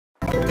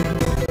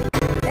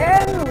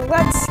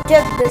let's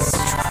get this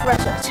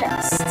treasure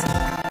chest.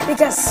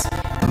 Because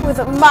with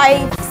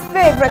my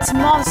favorite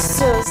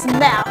monsters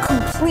now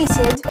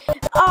completed,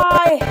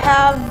 I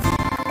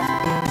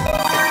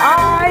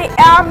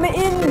am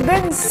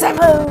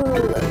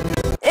invincible!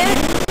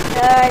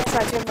 I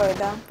tried to avoid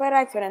that, but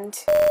I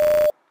couldn't.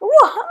 Ooh,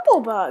 a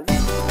humble bug!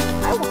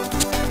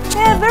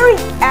 Yeah, very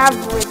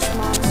average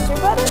monster,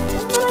 but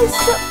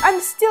I'm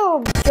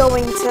still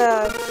going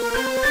to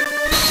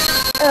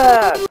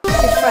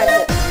befriend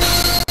it.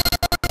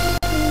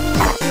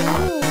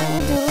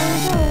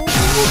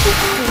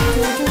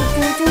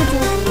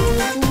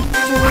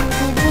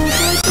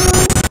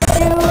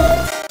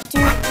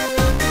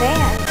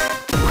 Man,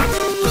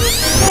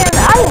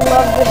 I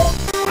love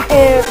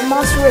the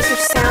Monster Racer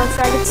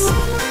soundtrack.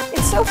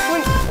 It's so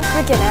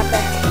freaking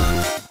epic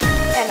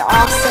and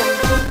awesome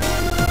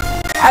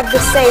at the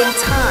same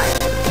time.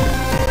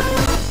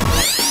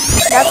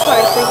 That's what I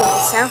think of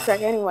the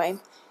soundtrack anyway.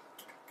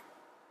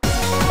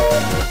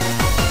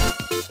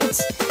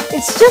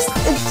 It's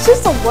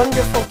just a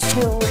wonderful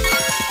tune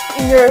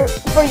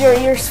for your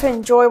ears to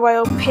enjoy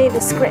while you play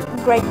this great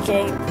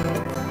game.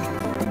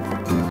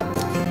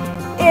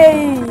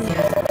 Hey,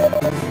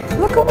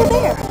 look over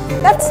there.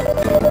 That's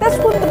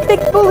one of the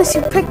big bullies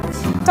you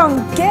picked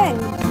on gang.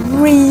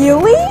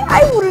 Really?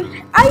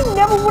 I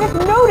never would have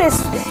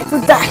noticed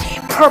with that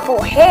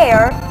purple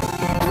hair.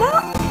 No,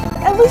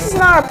 at least it's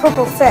not a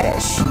purple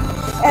fetish.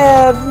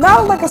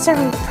 Not like a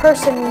certain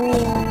person we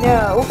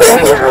know.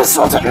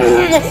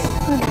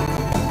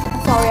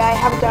 Sorry, I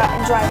have a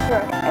dry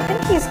throat. I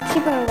think he's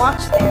keeping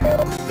watch there.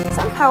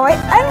 Somehow, I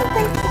don't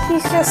think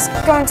he's just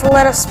going to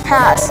let us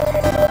pass.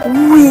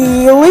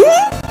 Really?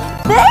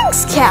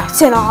 Thanks,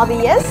 Captain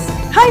Obvious.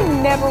 I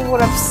never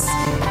would have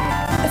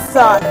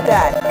thought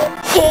that.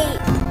 Hey,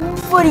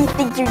 what do you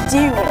think you're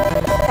doing?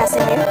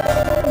 Passing in?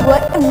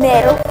 What, a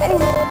medal? I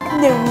don't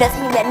know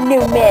nothing about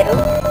no medal.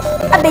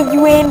 I bet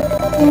you ain't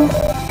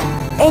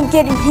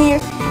getting here.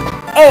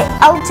 Hey,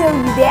 I'll tell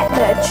you that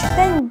much.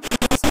 Then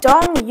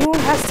Dong Jun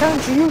has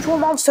turned to usual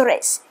monster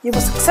race. You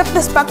must accept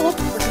this battle with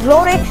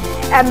glory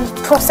and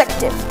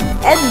perspective.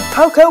 And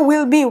Poco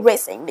will be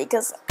racing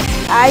because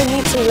I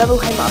need to level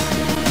him up.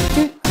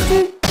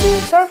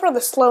 Sorry for the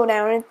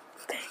slowdown.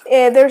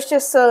 There's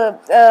just a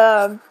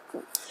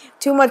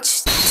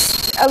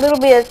little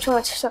bit too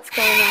much stuff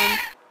going on.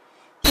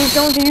 He's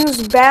going to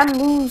use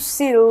Bamboo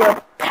Seal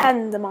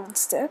Panda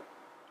Monster.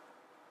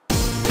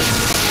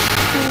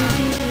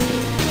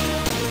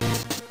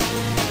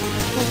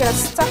 I'm gonna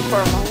stop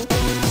for a moment.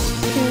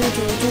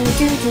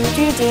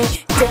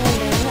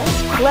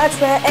 Let's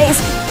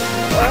race!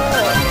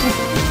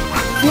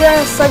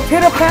 Yes, I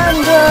pit a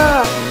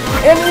panda!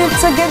 And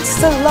it's against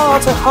the law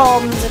to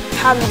harm the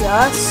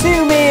panda.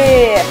 Sue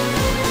me!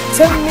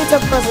 10 meter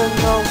prison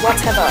or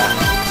whatever.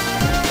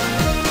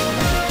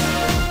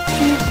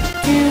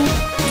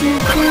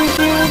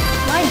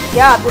 My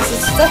god, this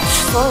is such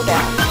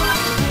slowdown.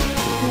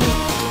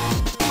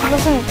 It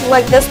wasn't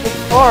like this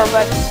before,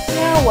 but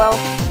yeah, well.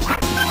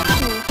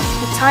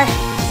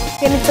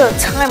 Get into a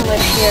time limit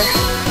here.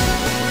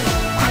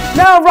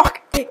 Now,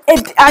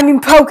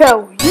 Poco,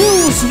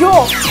 use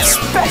your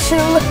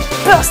special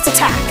burst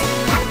attack.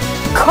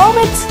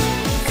 Comet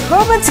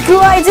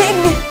gliding.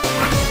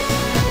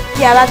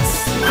 Yeah,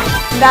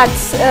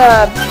 that's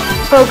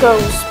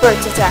Poco's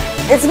burst attack.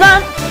 It's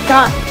not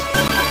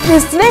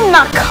It's named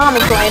not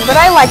Comet Glide, but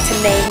I like to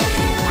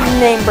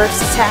name burst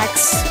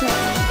attacks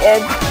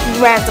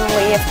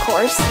randomly, of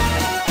course.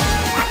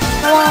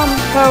 Come on,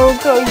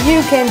 Poco, you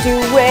can do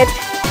it.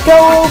 Go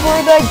over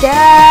the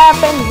gap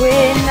and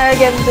win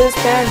against this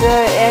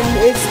panda, and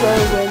it's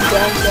slowing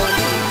down.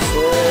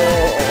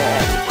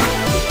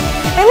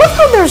 I love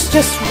how there's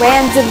just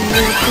random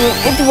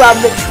movement throughout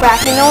the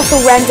track, and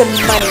also random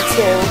money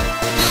too.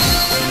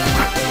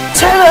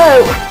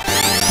 Turbo!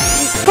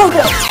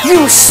 Poco,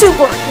 you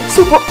super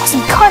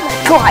awesome Comet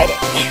gliding.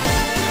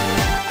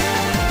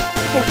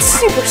 It's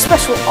super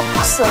special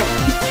awesome.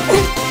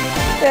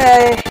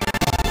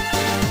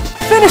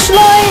 Finish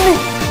line!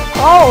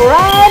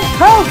 Alright,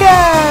 Poco!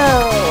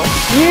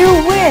 You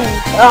win,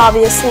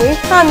 obviously.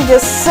 I'm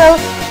just so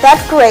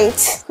that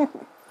great.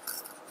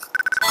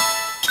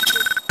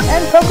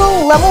 And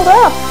Poco leveled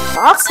up.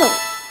 Awesome.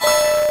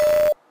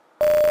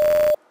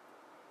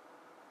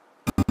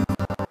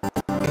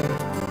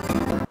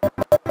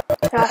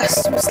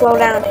 Slow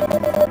down.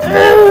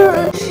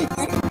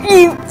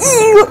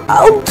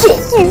 I'll get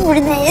you for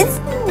this.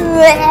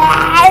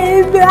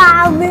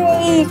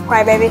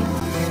 Cry, baby.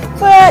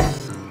 But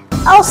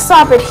I'll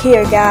stop it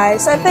here,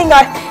 guys. I think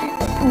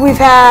we've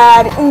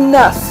had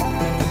enough.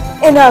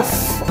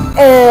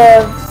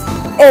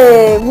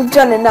 We've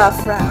done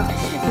enough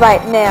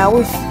right now.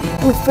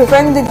 We've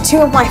befriended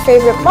 2 of my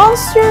favorite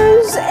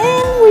monsters,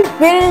 and we've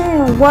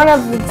been one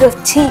of the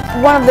Team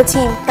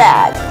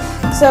Fag.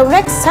 So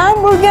next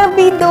time we're gonna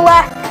be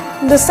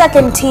the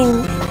second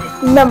team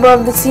member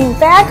of the Team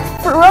Fag,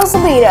 for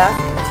Rosalita.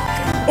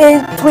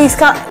 Please,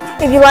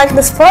 if you like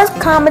this part,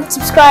 comment,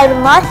 subscribe,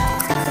 and like.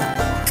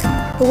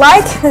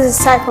 This is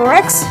Cyclone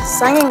Rex,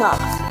 signing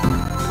off.